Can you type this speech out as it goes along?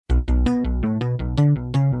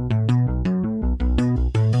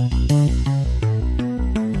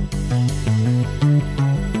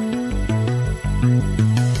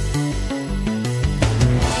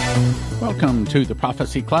to the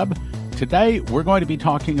Prophecy Club. Today, we're going to be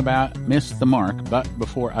talking about Miss the Mark, but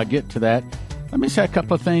before I get to that, let me say a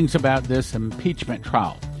couple of things about this impeachment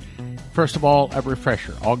trial. First of all, a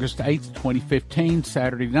refresher. August 8th, 2015,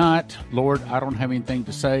 Saturday night. Lord, I don't have anything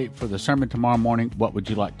to say for the sermon tomorrow morning. What would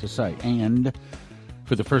you like to say? And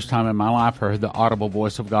for the first time in my life, I heard the audible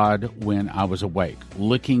voice of God when I was awake.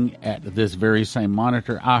 Looking at this very same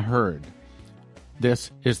monitor, I heard, "This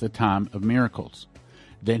is the time of miracles."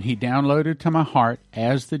 Then he downloaded to my heart,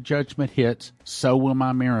 as the judgment hits, so will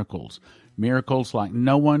my miracles. Miracles like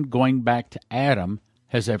no one going back to Adam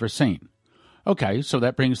has ever seen. Okay, so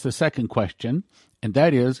that brings the second question, and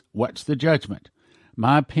that is, what's the judgment?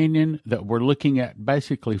 My opinion that we're looking at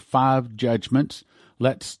basically 5 judgments.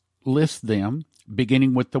 Let's list them,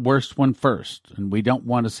 beginning with the worst one first. And we don't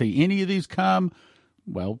want to see any of these come.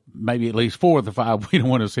 Well, maybe at least 4 of the 5 we don't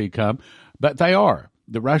want to see come. But they are.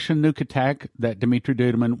 The Russian nuke attack that Dmitry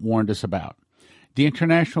Duduman warned us about. The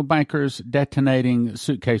international bankers detonating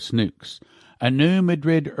suitcase nukes. A new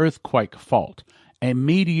Madrid earthquake fault. A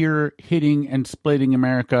meteor hitting and splitting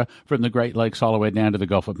America from the Great Lakes all the way down to the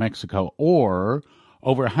Gulf of Mexico. Or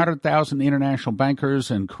over 100,000 international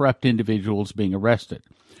bankers and corrupt individuals being arrested.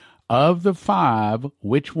 Of the 5,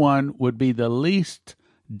 which one would be the least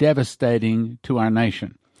devastating to our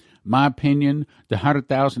nation? My opinion, the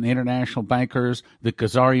 100,000 international bankers, the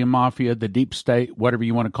Khazarian Mafia, the deep state, whatever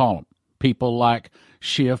you want to call them, people like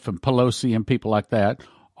Schiff and Pelosi and people like that,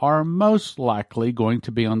 are most likely going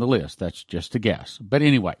to be on the list. That's just a guess. But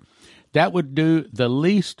anyway, that would do the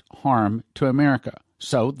least harm to America.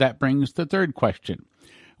 So that brings the third question.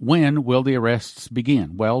 When will the arrests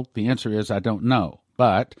begin? Well, the answer is I don't know.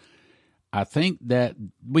 But I think that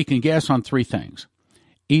we can guess on 3 things.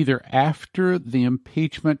 Either after the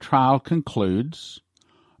impeachment trial concludes,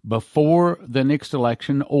 before the next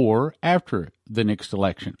election, or after the next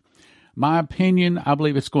election. My opinion, I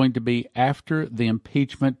believe it's going to be after the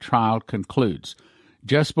impeachment trial concludes.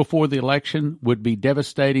 Just before the election would be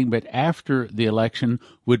devastating, but after the election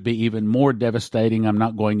would be even more devastating. I'm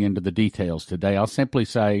not going into the details today. I'll simply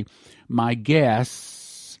say my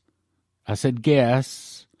guess, I said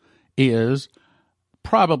guess, is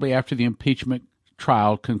probably after the impeachment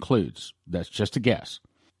trial concludes. That's just a guess.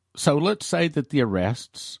 So let's say that the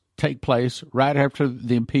arrests take place right after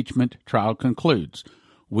the impeachment trial concludes.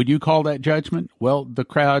 Would you call that judgment? Well, the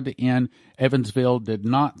crowd in Evansville did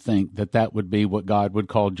not think that that would be what God would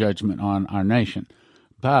call judgment on our nation.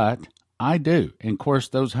 But I do. And of course,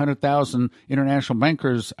 those 100,000 international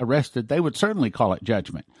bankers arrested, they would certainly call it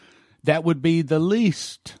judgment. That would be the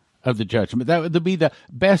least of the judgment. That would be the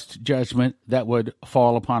best judgment that would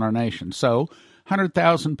fall upon our nation. So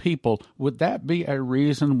 100,000 people, would that be a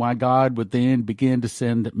reason why God would then begin to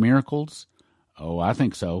send miracles? Oh, I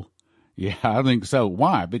think so. Yeah, I think so.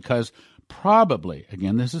 Why? Because probably,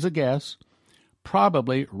 again, this is a guess,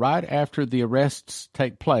 probably right after the arrests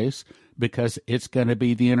take place, because it's going to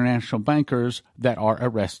be the international bankers that are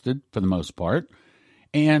arrested for the most part.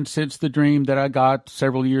 And since the dream that I got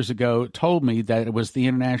several years ago told me that it was the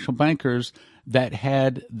international bankers that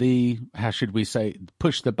had the, how should we say,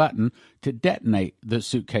 push the button to detonate the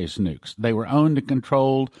suitcase nukes. They were owned and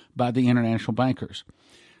controlled by the international bankers.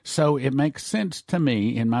 So it makes sense to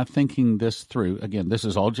me in my thinking this through. Again, this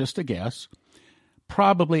is all just a guess.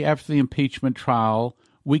 Probably after the impeachment trial,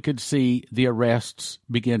 we could see the arrests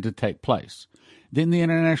begin to take place. Then the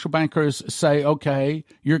international bankers say, okay,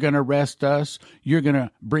 you're going to arrest us. You're going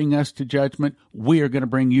to bring us to judgment. We are going to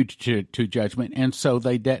bring you to judgment. And so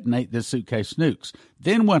they detonate the suitcase nukes.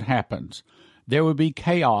 Then what happens? There would be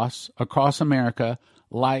chaos across America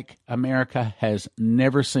like America has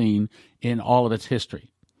never seen in all of its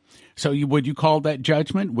history. So would you call that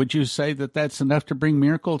judgment? Would you say that that's enough to bring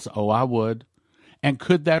miracles? Oh, I would. And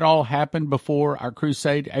could that all happen before our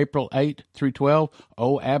crusade, April 8 through 12?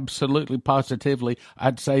 Oh, absolutely, positively.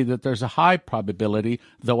 I'd say that there's a high probability,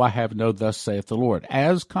 though I have no thus saith the Lord.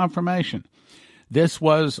 As confirmation, this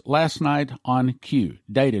was last night on Q,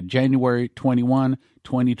 dated January 21,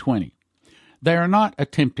 2020. They are not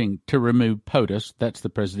attempting to remove POTUS, that's the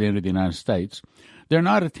President of the United States. They're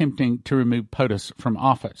not attempting to remove POTUS from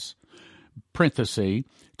office. Parenthesis,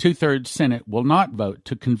 2/3 Senate will not vote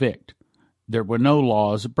to convict. There were no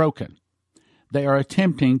laws broken. They are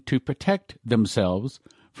attempting to protect themselves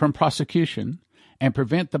from prosecution and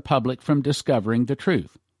prevent the public from discovering the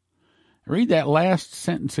truth. Read that last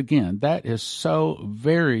sentence again. That is so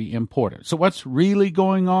very important. So what's really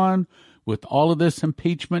going on with all of this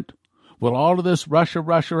impeachment, with all of this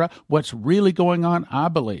Russia, what's really going on, I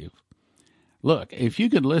believe, Look, if you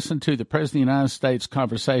could listen to the President of the United States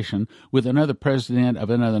conversation with another president of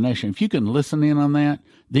another nation, if you can listen in on that,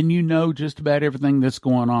 then you know just about everything that's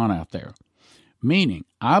going on out there. Meaning,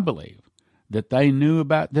 I believe that they knew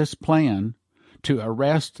about this plan to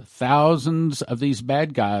arrest thousands of these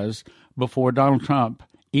bad guys before Donald Trump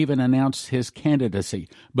even announced his candidacy.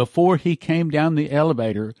 Before he came down the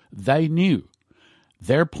elevator, they knew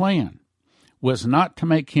their plan was not to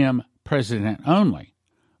make him president only,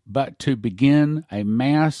 but to begin a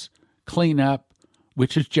mass cleanup,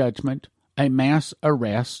 which is judgment, a mass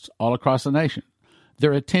arrests all across the nation.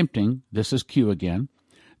 They're attempting, this is Q again,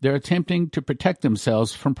 they're attempting to protect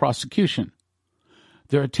themselves from prosecution.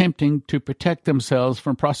 They're attempting to protect themselves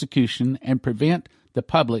from prosecution and prevent the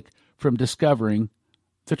public from discovering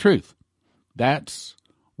the truth. That's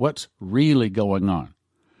what's really going on.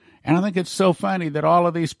 And I think it's so funny that all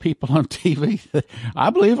of these people on TV, I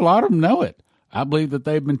believe a lot of them know it. I believe that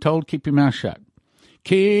they've been told, keep your mouth shut.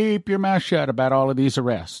 Keep your mouth shut about all of these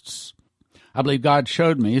arrests. I believe God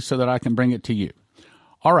showed me so that I can bring it to you.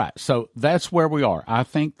 All right, so that's where we are. I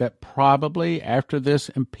think that probably after this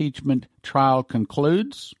impeachment trial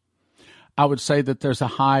concludes, I would say that there's a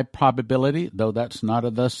high probability, though that's not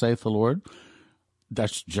a thus saith the Lord.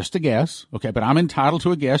 That's just a guess, okay? But I'm entitled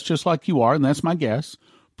to a guess just like you are, and that's my guess.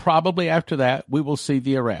 Probably after that, we will see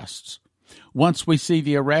the arrests. Once we see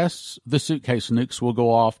the arrests, the suitcase nukes will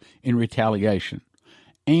go off in retaliation.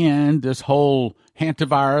 And this whole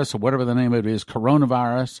hantavirus, or whatever the name of it is,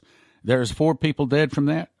 coronavirus, there's 4 people dead from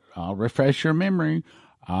that. I'll refresh your memory.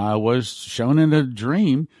 I was shown in a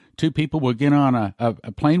dream 2 people will get on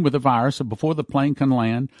a plane with a virus, and before the plane can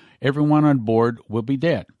land, everyone on board will be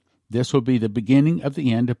dead. This will be the beginning of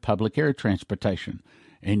the end of public air transportation.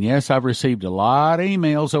 And yes, I've received a lot of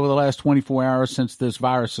emails over the last 24 hours since this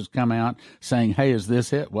virus has come out saying, hey, is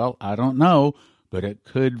this it? Well, I don't know, but it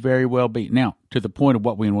could very well be. Now, to the point of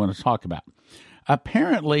what we want to talk about.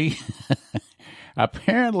 Apparently,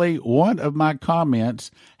 one of my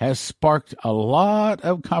comments has sparked a lot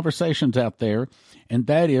of conversations out there, and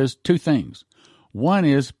that is 2 things. One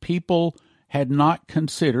is people had not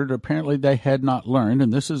considered, apparently they had not learned,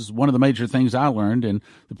 and this is one of the major things I learned in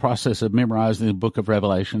the process of memorizing the book of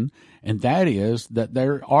Revelation, and that is that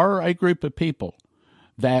there are a group of people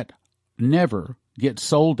that never get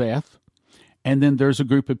soul death, and then there's a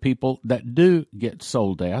group of people that do get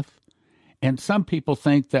soul death, and some people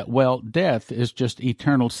think that, well, death is just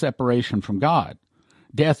eternal separation from God.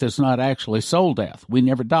 Death is not actually soul death. We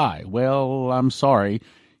never die. Well, I'm sorry.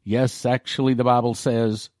 Yes, actually the Bible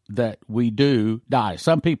says that we do die,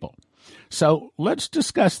 some people. So let's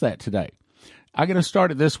discuss that today. I'm going to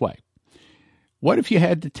start it this way. What if you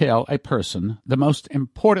had to tell a person the most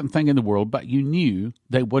important thing in the world, but you knew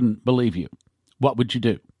they wouldn't believe you? What would you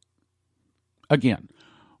do? Again,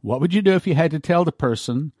 what would you do if you had to tell the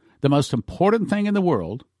person the most important thing in the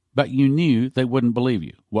world, but you knew they wouldn't believe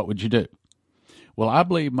you? What would you do? Well, I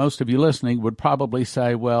believe most of you listening would probably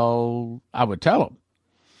say, well, I would tell them.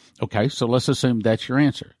 Okay, so let's assume that's your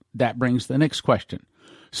answer. That brings the next question.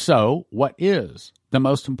 So, what is the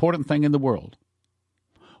most important thing in the world?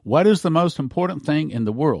 What is the most important thing in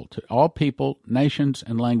the world to all people, nations,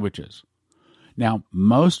 and languages? Now,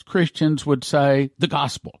 most Christians would say the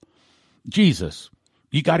gospel. Jesus,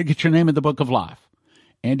 you got to get your name in the book of life.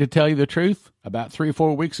 And to tell you the truth, about 3 or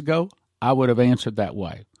 4 weeks ago, I would have answered that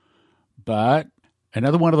way. But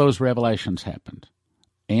another one of those revelations happened.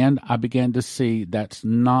 And I began to see that's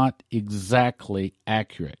not exactly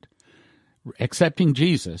accurate. Accepting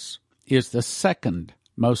Jesus is the second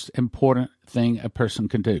most important thing a person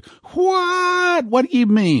can do. What? What do you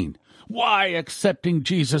mean? Why accepting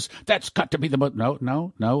Jesus? That's got to be the most...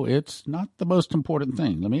 No, it's not the most important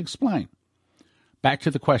thing. Let me explain. Back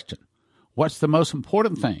to the question. What's the most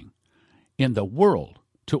important thing in the world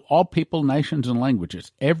to all people, nations, and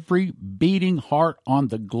languages? Every beating heart on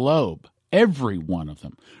the globe. Every one of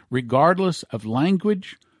them, regardless of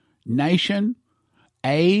language, nation,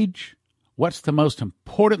 age. What's the most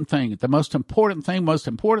important thing? The most important thing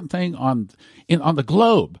on the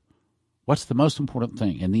globe. What's the most important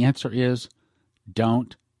thing? And the answer is,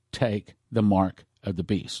 don't take the mark of the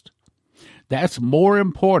beast. That's more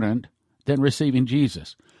important than receiving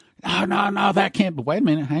Jesus. No, that can't be. Wait a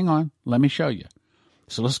minute, hang on. Let me show you.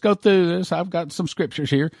 So let's go through this. I've got some scriptures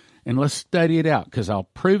here, and let's study it out because I'll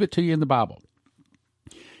prove it to you in the Bible.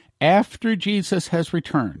 After Jesus has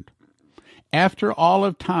returned, after all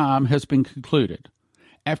of time has been concluded,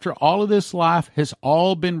 after all of this life has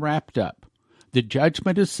all been wrapped up, the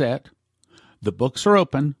judgment is set, the books are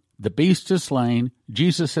open, the beast is slain,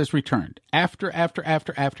 Jesus has returned. After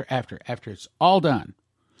it's all done.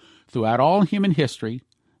 Throughout all human history,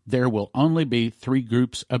 there will only be three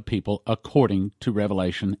groups of people according to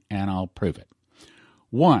Revelation, and I'll prove it.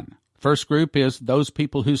 First group is those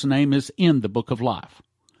people whose name is in the book of life.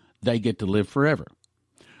 They get to live forever.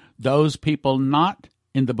 Those people not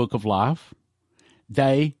in the book of life,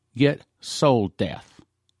 they get soul death.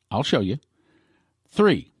 I'll show you.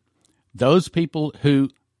 3, those people who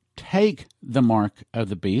take the mark of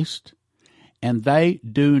the beast, and they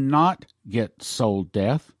do not get soul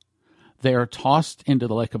death. They are tossed into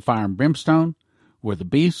the lake of fire and brimstone, where the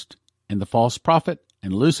beast and the false prophet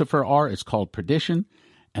and Lucifer are. It's called perdition,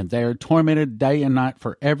 and they are tormented day and night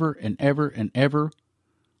forever and ever and ever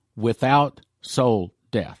without soul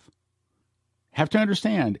death. Have to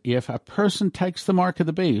understand, if a person takes the mark of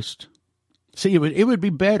the beast, see, it would be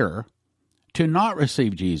better to not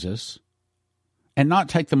receive Jesus and not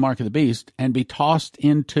take the mark of the beast and be tossed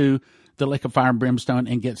into the lake of fire and brimstone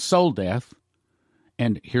and get soul death.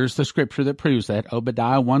 And here's the scripture that proves that.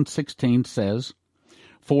 Obadiah 1:16 says,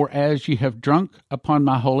 "For as ye have drunk upon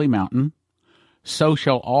my holy mountain, so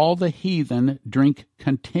shall all the heathen drink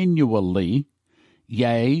continually.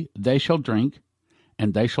 Yea, they shall drink,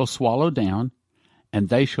 and they shall swallow down, and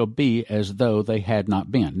they shall be as though they had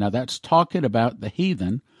not been." Now that's talking about the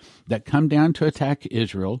heathen that come down to attack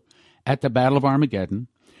Israel at the Battle of Armageddon,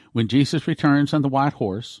 when Jesus returns on the white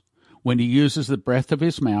horse, when he uses the breath of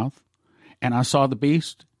his mouth. "And I saw the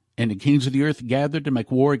beast and the kings of the earth gathered to make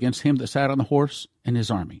war against him that sat on the horse and his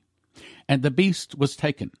army. And the beast was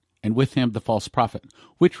taken, and with him the false prophet,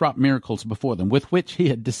 which wrought miracles before them, with which he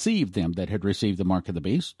had deceived them that had received the mark of the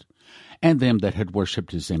beast, and them that had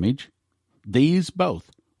worshipped his image. These both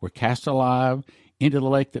were cast alive into the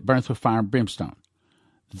lake that burneth with fire and brimstone."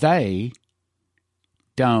 They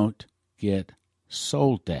don't get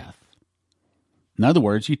soul death. In other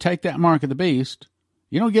words, you take that mark of the beast,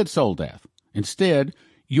 you don't get soul death. Instead,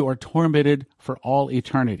 you are tormented for all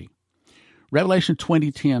eternity. Revelation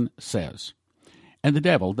 20:10 says, "And the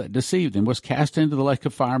devil that deceived them was cast into the lake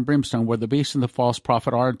of fire and brimstone, where the beast and the false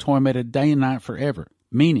prophet are, tormented day and night forever."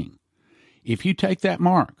 Meaning, if you take that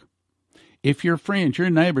mark, if your friends, your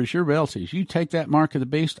neighbors, your relatives, you take that mark of the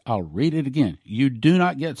beast, I'll read it again. You do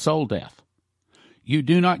not get soul death. You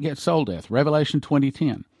do not get soul death. Revelation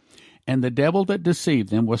 20:10. "And the devil that deceived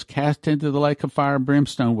them was cast into the lake of fire and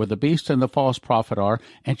brimstone, where the beast and the false prophet are,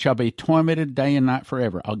 and shall be tormented day and night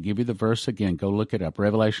forever." I'll give you the verse again. Go look it up.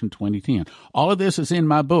 Revelation 20:10. All of this is in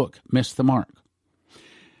my book, Miss the Mark.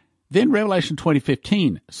 Then Revelation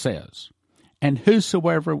 20:15 says, "And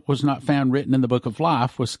whosoever was not found written in the book of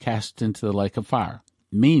life was cast into the lake of fire."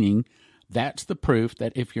 Meaning, that's the proof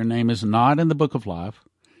that if your name is not in the book of life,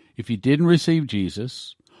 if you didn't receive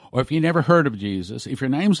Jesus, or if you never heard of Jesus, if your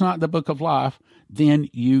name's not in the book of life, then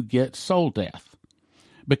you get soul death.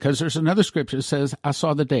 Because there's another scripture that says, "I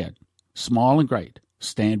saw the dead, small and great,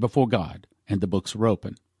 stand before God, and the books were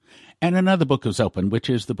open. And another book was open, which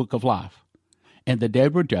is the book of life. And the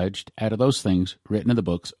dead were judged out of those things written in the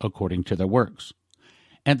books according to their works.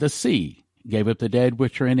 And the sea gave up the dead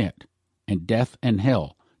which are in it, and death and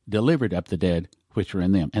hell delivered up the dead which were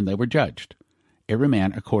in them, and they were judged, every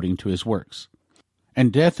man according to his works.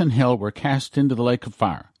 And death and hell were cast into the lake of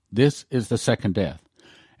fire. This is the second death.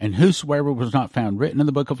 And whosoever was not found written in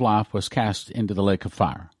the book of life was cast into the lake of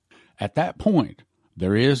fire." At that point,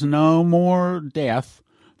 there is no more death.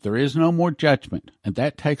 There is no more judgment. And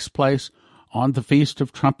that takes place on the Feast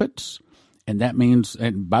of Trumpets. And that means,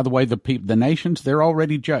 and by the way, the nations, they're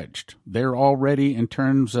already judged. They're already, in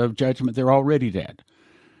terms of judgment, they're already dead.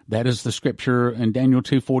 That is the scripture in Daniel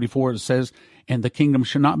 2:44. It says, "And the kingdom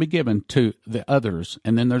shall not be given to the others."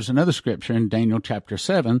 And then there's another scripture in Daniel chapter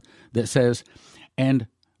 7 that says, "And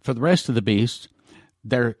for the rest of the beasts,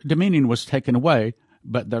 their dominion was taken away,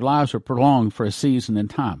 but their lives were prolonged for a season and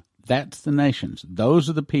time." That's the nations. Those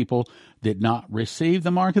are the people that did not receive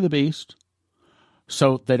the mark of the beast,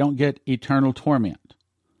 so they don't get eternal torment.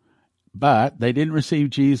 But they didn't receive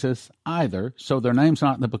Jesus either, so their name's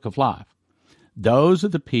not in the book of life. Those are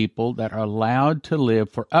the people that are allowed to live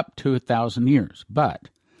for up to 1,000 years. But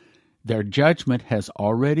their judgment has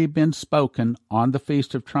already been spoken on the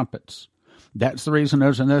Feast of Trumpets. That's the reason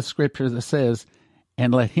there's another scripture that says,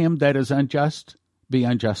 "And let him that is unjust be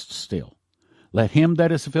unjust still. Let him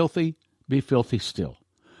that is filthy be filthy still.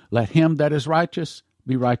 Let him that is righteous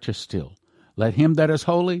be righteous still. Let him that is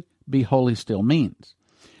holy be holy still." Means,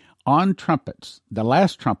 on trumpets, the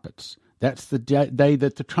last trumpets, That's the day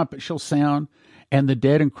that the trumpet shall sound, and the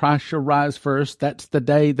dead in Christ shall rise first. That's the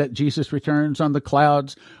day that Jesus returns on the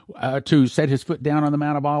clouds to set his foot down on the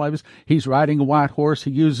Mount of Olives. He's riding a white horse.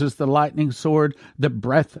 He uses the lightning sword, the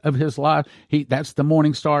breath of his life. That's the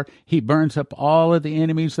morning star. He burns up all of the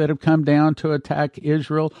enemies that have come down to attack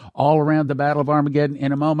Israel all around the Battle of Armageddon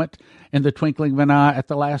in a moment, in the twinkling of an eye, at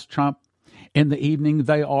the last trump. In the evening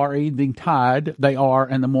they are evening tide. They are,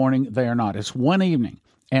 in the morning they are not. It's one evening.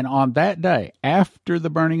 And on that day, after the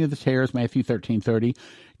burning of the tares, Matthew 13:30,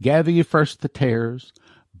 gather ye first the tares,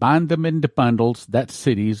 bind them into bundles, that's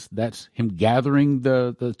cities, that's him gathering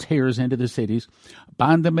the tares into the cities,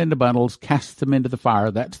 bind them into bundles, cast them into the fire,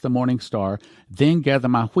 that's the morning star, then gather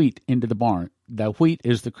my wheat into the barn. The wheat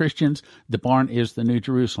is the Christians, the barn is the New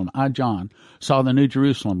Jerusalem. I, John, saw the New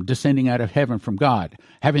Jerusalem descending out of heaven from God,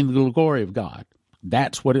 having the glory of God.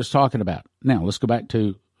 That's what it's talking about. Now, let's go back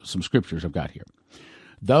to some scriptures I've got here.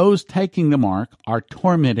 Those taking the mark are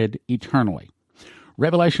tormented eternally.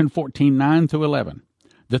 Revelation 14:9-11.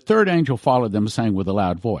 The third angel followed them, saying with a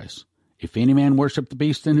loud voice, If any man worship the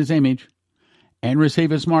beast in his image, and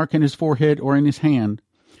receive his mark in his forehead or in his hand,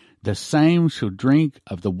 the same shall drink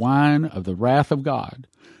of the wine of the wrath of God,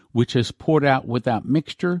 which is poured out without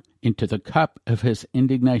mixture into the cup of his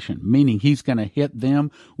indignation. Meaning he's going to hit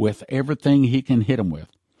them with everything he can hit them with.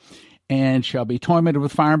 And shall be tormented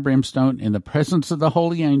with fire and brimstone in the presence of the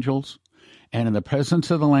holy angels and in the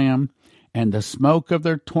presence of the Lamb, and the smoke of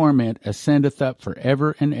their torment ascendeth up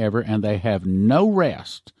forever and ever, and they have no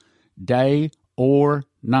rest, day or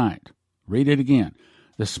night. Read it again.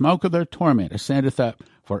 The smoke of their torment ascendeth up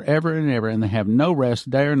forever and ever, and they have no rest,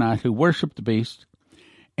 day or night, who worship the beast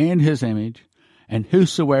and his image, and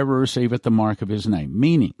whosoever receiveth the mark of his name.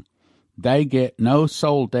 Meaning, they get no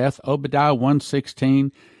soul death. Obadiah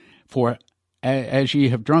 1:16, For as ye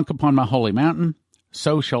have drunk upon my holy mountain,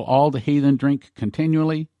 so shall all the heathen drink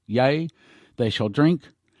continually. Yea, they shall drink,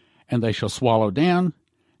 and they shall swallow down,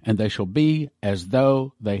 and they shall be as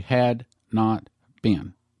though they had not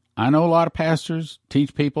been. I know a lot of pastors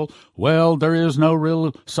teach people, well, there is no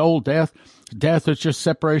real soul death. Death is just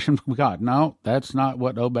separation from God. No, that's not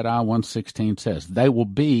what Obadiah 1:16 says. They will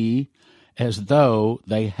be as though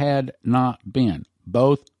they had not been,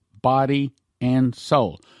 both body and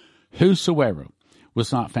soul. Whosoever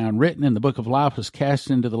was not found written in the book of life was cast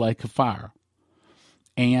into the lake of fire.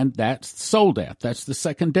 And that's soul death. That's the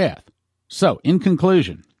second death. So, in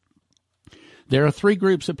conclusion, there are three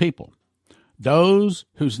groups of people. Those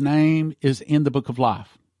whose name is in the book of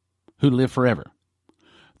life, who live forever.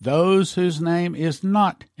 Those whose name is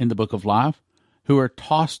not in the book of life, who are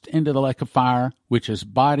tossed into the lake of fire, which is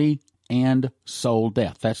body and soul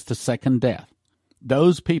death. That's the second death.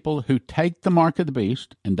 Those people who take the mark of the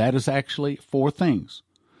beast, and that is actually four things.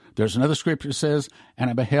 There's another scripture that says, And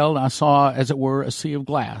I beheld, I saw, as it were, a sea of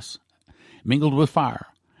glass, mingled with fire.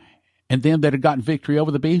 And them that had gotten victory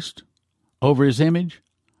over the beast, over his image,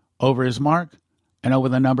 over his mark, and over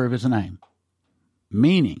the number of his name.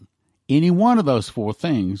 Meaning, any one of those four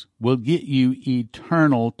things will get you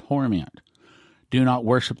eternal torment. Do not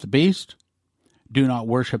worship the beast. Do not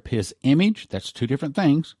worship his image. That's two different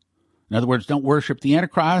things. In other words, don't worship the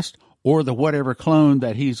Antichrist or the whatever clone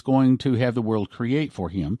that he's going to have the world create for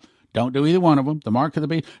him. Don't do either one of them. The mark of the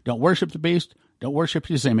beast. Don't worship the beast. Don't worship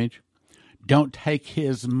his image. Don't take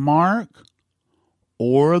his mark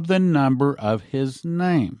or the number of his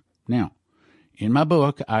name. Now, in my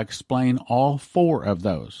book, I explain all four of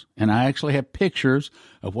those, and I actually have pictures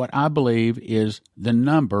of what I believe is the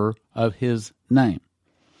number of his name.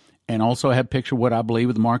 And also I have a picture of what I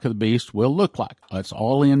believe the mark of the beast will look like. It's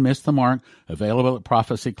all in Miss the Mark, available at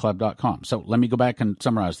prophecyclub.com. So let me go back and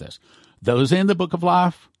summarize this. Those in the book of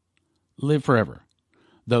life live forever.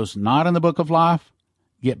 Those not in the book of life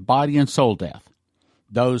get body and soul death.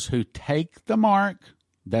 Those who take the mark,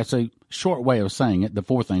 that's a short way of saying it. The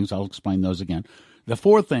four things, I'll explain those again. The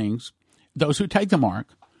four things, those who take the mark,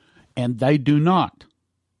 and they do not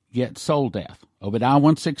get soul death. Obadiah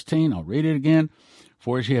 1:16, I'll read it again.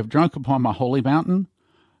 For as ye have drunk upon my holy mountain,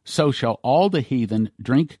 so shall all the heathen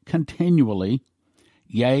drink continually.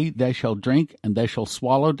 Yea, they shall drink, and they shall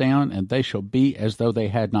swallow down, and they shall be as though they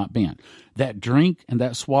had not been. That drink and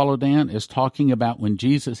that swallow down is talking about when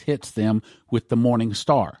Jesus hits them with the morning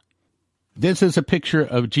star. This is a picture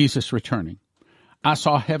of Jesus returning. I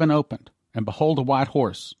saw heaven opened, and behold a white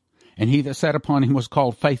horse, and he that sat upon him was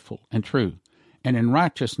called Faithful and True, and in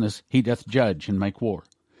righteousness he doth judge and make war.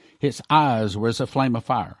 His eyes were as a flame of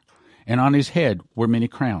fire, and on his head were many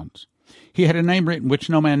crowns. He had a name written which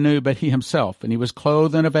no man knew but he himself, and he was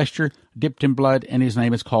clothed in a vesture dipped in blood, and his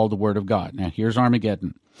name is called the Word of God. Now here's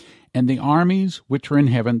Armageddon. And the armies which were in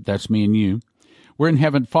heaven," that's me and you, "were in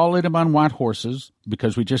heaven followed him on white horses,"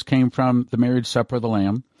 because we just came from the marriage supper of the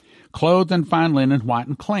Lamb, "clothed in fine linen, white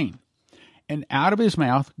and clean. And out of his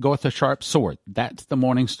mouth goeth a sharp sword," that's the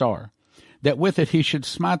morning star, "that with it he should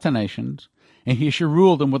smite the nations, and he shall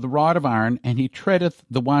rule them with a rod of iron, and he treadeth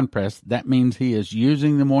the winepress." That means he is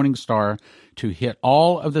using the morning star to hit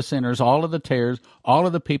all of the sinners, all of the tares, all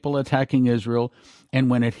of the people attacking Israel. And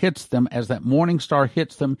when it hits them, as that morning star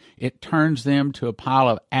hits them, it turns them to a pile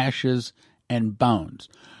of ashes and bones.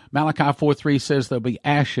 Malachi 4:3 says there'll be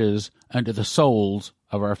ashes under the soles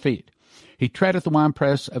of our feet. "He treadeth the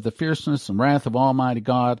winepress of the fierceness and wrath of Almighty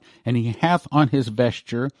God, and he hath on his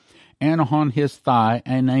vesture and on his thigh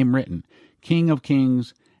a name written, King of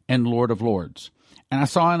Kings and Lord of Lords. And I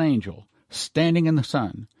saw an angel standing in the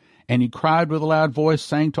sun, and he cried with a loud voice,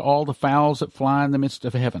 saying to all the fowls that fly in the midst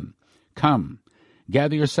of heaven, Come,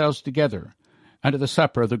 gather yourselves together unto the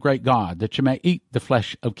supper of the great God, that you may eat the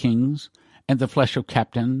flesh of kings, and the flesh of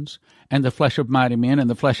captains, and the flesh of mighty men, and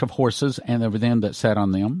the flesh of horses, and of them that sat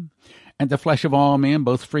on them, and the flesh of all men,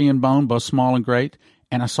 both free and bond, both small and great.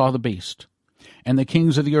 And I saw the beast, and the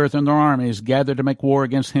kings of the earth and their armies gathered to make war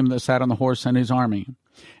against him that sat on the horse and his army.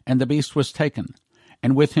 And the beast was taken,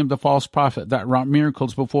 and with him the false prophet that wrought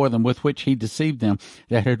miracles before them, with which he deceived them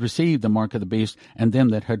that had received the mark of the beast, and them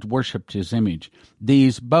that had worshipped his image.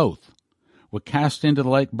 These both were cast into the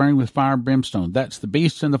lake burning with fire and brimstone." That's the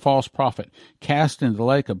beast and the false prophet, cast into the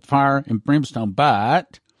lake of fire and brimstone.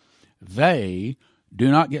 But they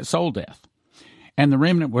do not get soul death. "And the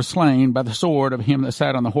remnant was slain by the sword of him that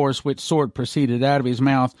sat on the horse, which sword proceeded out of his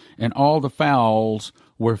mouth, and all the fowls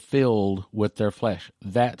were filled with their flesh."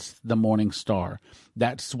 That's the morning star.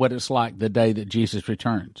 That's what it's like the day that Jesus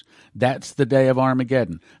returns. That's the day of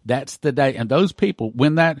Armageddon. That's the day. And those people,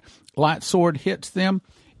 when that light sword hits them,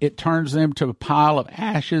 it turns them to a pile of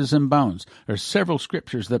ashes and bones. There's several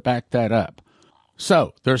scriptures that back that up.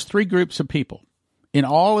 So there's three groups of people in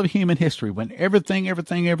all of human history, when everything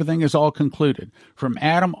is all concluded, from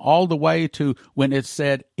Adam all the way to when it's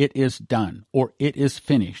said it is done or it is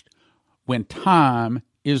finished, when time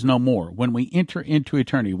is no more, when we enter into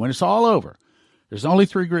eternity, when it's all over. There's only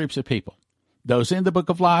three groups of people: those in the book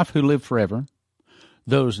of life who live forever,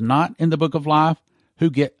 those not in the book of life who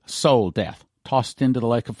get soul death, tossed into the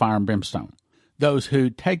lake of fire and brimstone, those who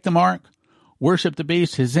take the mark, worship the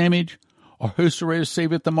beast, his image, or whosoever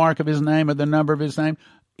receiveth the mark of his name or the number of his name.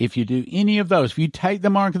 If you do any of those, if you take the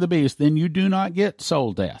mark of the beast, then you do not get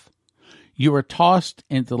soul death. You are tossed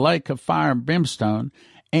into the lake of fire and brimstone,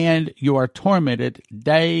 and you are tormented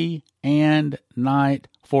day and night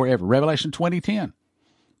forever. Revelation 20:10.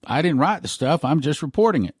 I didn't write the stuff. I'm just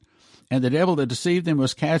reporting it. "And the devil that deceived them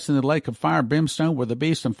was cast in the lake of fire and brimstone, where the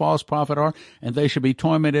beast and false prophet are, and they shall be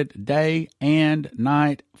tormented day and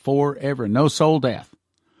night forever." No soul death.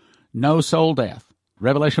 No soul death.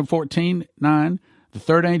 Revelation 14:9. "The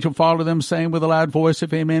third angel followed them, saying with a loud voice,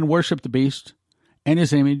 If any man worship the beast and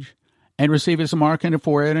his image, and receive his mark in the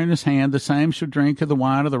forehead and in his hand, the same shall drink of the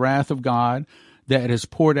wine of the wrath of God, that is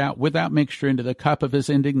poured out without mixture into the cup of his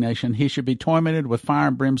indignation. He should be tormented with fire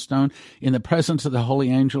and brimstone in the presence of the holy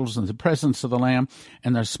angels and the presence of the Lamb,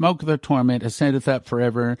 and the smoke of their torment ascendeth up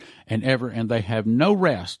forever and ever, and they have no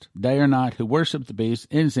rest day or night who worship the beast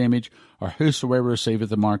in his image, or whosoever receiveth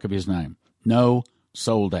the mark of his name." No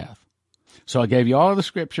soul death. So I gave you all of the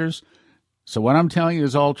scriptures. So what I'm telling you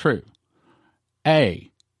is all true.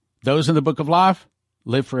 A, those in the book of life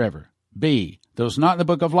live forever. B, those not in the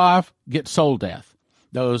book of life get soul death.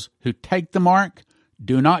 Those who take the mark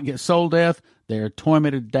do not get soul death. They are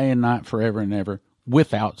tormented day and night forever and ever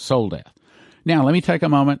without soul death. Now, let me take a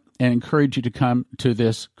moment and encourage you to come to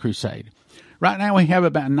this crusade. Right now, we have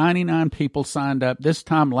about 99 people signed up. This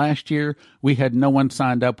time last year, we had no one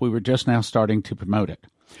signed up. We were just now starting to promote it.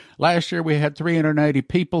 Last year, we had 380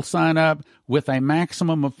 people sign up with a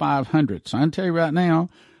maximum of 500. So I can tell you right now,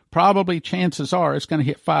 probably chances are it's going to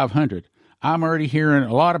hit 500. I'm already hearing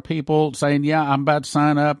a lot of people saying, yeah, I'm about to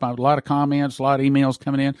sign up. A lot of comments, a lot of emails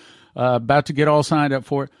coming in, about to get all signed up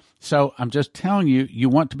for it. So I'm just telling you, you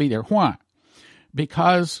want to be there. Why?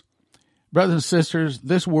 Because, brothers and sisters,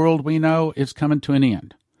 this world we know is coming to an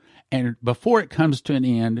end. And before it comes to an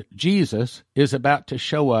end, Jesus is about to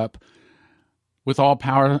show up with all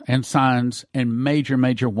power and signs and major,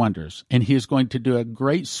 major wonders. And he is going to do a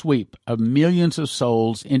great sweep of millions of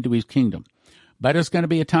souls into his kingdom. But it's going to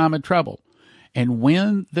be a time of trouble. And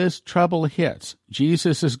when this trouble hits,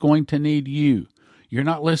 Jesus is going to need you. You're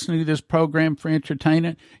not listening to this program for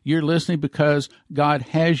entertainment. You're listening because God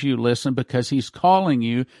has you listen, because he's calling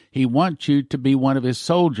you. He wants you to be one of his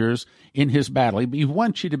soldiers in his battle. He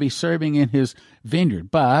wants you to be serving in his vineyard,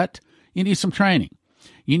 but you need some training.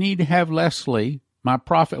 You need to have Leslie, my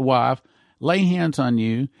prophet wife, lay hands on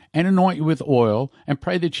you and anoint you with oil and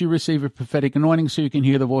pray that you receive a prophetic anointing so you can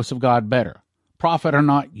hear the voice of God better. Prophet or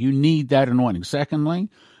not, you need that anointing. Secondly,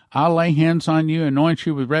 I'll lay hands on you, anoint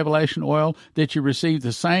you with revelation oil, that you receive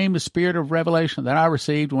the same spirit of revelation that I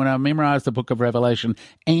received when I memorized the book of Revelation,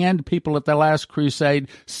 and people at the last crusade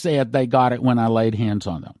said they got it when I laid hands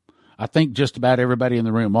on them. I think just about everybody in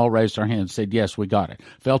the room all raised their hands and said, yes, we got it.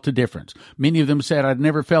 Felt a difference. Many of them said, I'd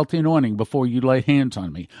never felt the anointing before you laid hands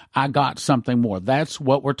on me. I got something more. That's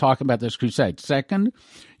what we're talking about this crusade. Second,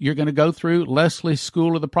 you're going to go through Leslie's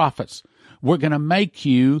School of the Prophets. We're going to make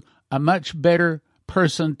you a much better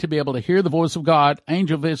person to be able to hear the voice of God,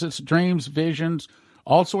 angel visits, dreams, visions,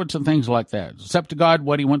 all sorts of things like that. It's up to God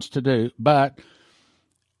what he wants to do, but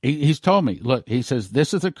he's told me, look, he says,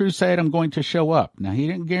 this is a crusade I'm going to show up. Now, he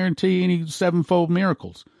didn't guarantee any sevenfold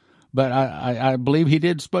miracles, but I believe he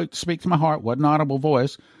did speak to my heart, what an audible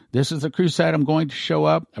voice. This is the crusade I'm going to show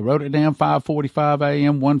up. I wrote it down, 5:45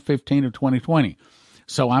 a.m., 1:15 of 2020.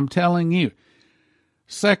 So I'm telling you.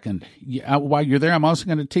 Second, while you're there, I'm also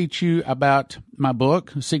going to teach you about my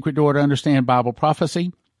book, Secret Door to Understand Bible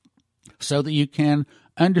Prophecy, so that you can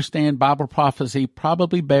understand Bible prophecy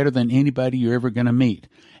probably better than anybody you're ever going to meet.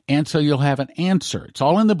 And so you'll have an answer. It's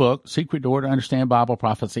all in the book, Secret Door to Understand Bible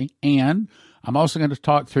Prophecy. And I'm also going to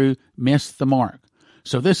talk through Miss the Mark.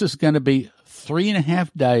 So this is going to be 3.5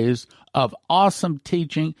 days of awesome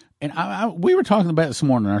teaching. And we were talking about it this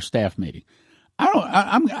morning in our staff meeting.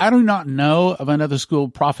 I do not know of another school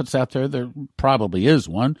of prophets out there. There probably is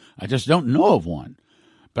one. I just don't know of one.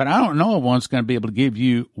 But I don't know of one that's going to be able to give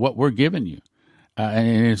you what we're giving you.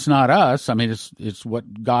 And it's not us. I mean, it's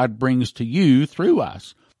what God brings to you through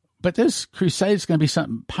us. But this crusade is going to be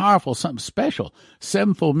something powerful, something special.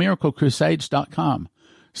 sevenfoldmiraclecrusades.com.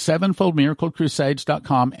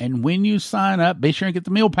 sevenfoldmiraclecrusades.com. And when you sign up, be sure and get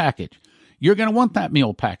the meal package. You're going to want that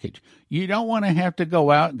meal package. You don't want to have to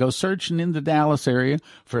go searching in the Dallas area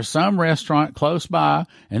for some restaurant close by,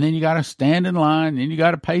 and then you got to stand in line, and then you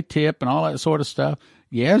got to pay tip and all that sort of stuff.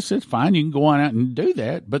 Yes, it's fine. You can go on out and do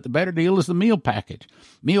that, but the better deal is the meal package.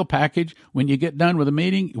 Meal package, when you get done with a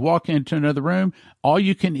meeting, you walk into another room, all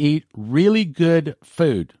you can eat really good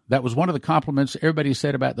food. That was one of the compliments everybody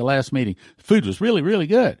said about the last meeting. Food was really, really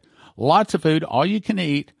good. Lots of food, all you can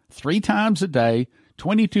eat 3 times a day,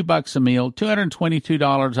 $22 a meal,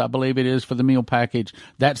 $222, I believe it is, for the meal package.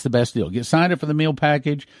 That's the best deal. Get signed up for the meal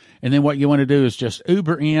package, and then what you want to do is just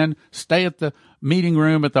Uber in, stay at the meeting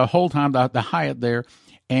room at the whole time, the Hyatt there,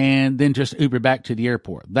 and then just Uber back to the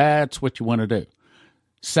airport. That's what you want to do.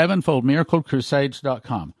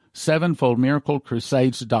 sevenfoldmiraclecrusades.com.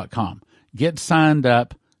 sevenfoldmiraclecrusades.com. Get signed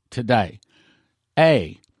up today.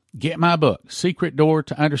 A, get my book, Secret Door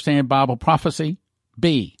to Understand Bible Prophecy.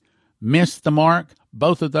 B, Miss the Mark.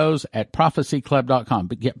 Both of those at prophecyclub.com.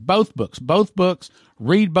 But get both books.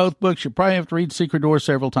 Read both books. You probably have to read Secret Door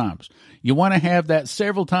several times. You want to have that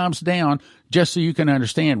several times down just so you can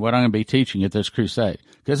understand what I'm going to be teaching at this crusade,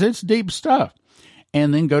 because it's deep stuff.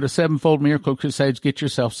 And then go to Sevenfold Miracle Crusades, get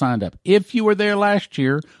yourself signed up. If you were there last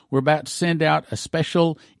year, we're about to send out a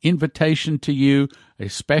special invitation to you, a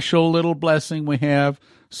special little blessing we have.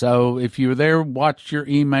 So if you were there, watch your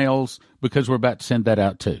emails, because we're about to send that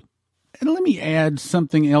out too. And let me add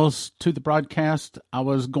something else to the broadcast. I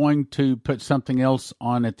was going to put something else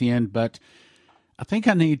on at the end, but I think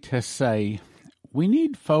I need to say we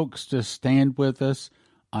need folks to stand with us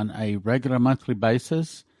on a regular monthly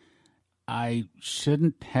basis. I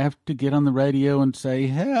shouldn't have to get on the radio and say,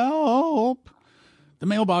 help, the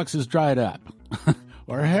mailbox is dried up,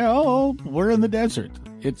 or help, we're in the desert.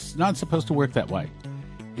 It's not supposed to work that way.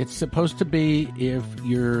 It's supposed to be, if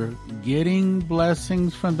you're getting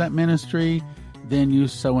blessings from that ministry, then you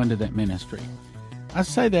sow into that ministry. I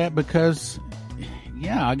say that because,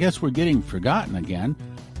 I guess we're getting forgotten again.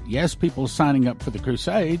 Yes, people are signing up for the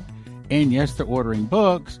crusade, and yes, they're ordering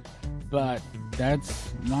books, but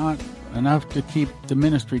that's not enough to keep the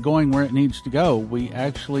ministry going where it needs to go. We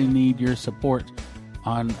actually need your support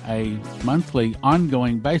on a monthly,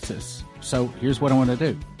 ongoing basis. So here's what I want to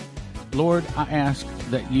do. Lord, I ask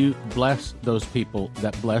that you bless those people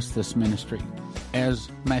that bless this ministry. As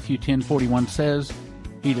Matthew 10:41 says,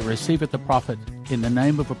 he that receiveth a prophet in the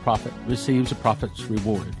name of a prophet receives a prophet's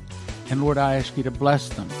reward. And Lord, I ask you to bless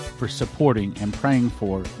them for supporting and praying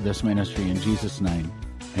for this ministry. In Jesus' name,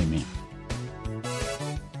 amen.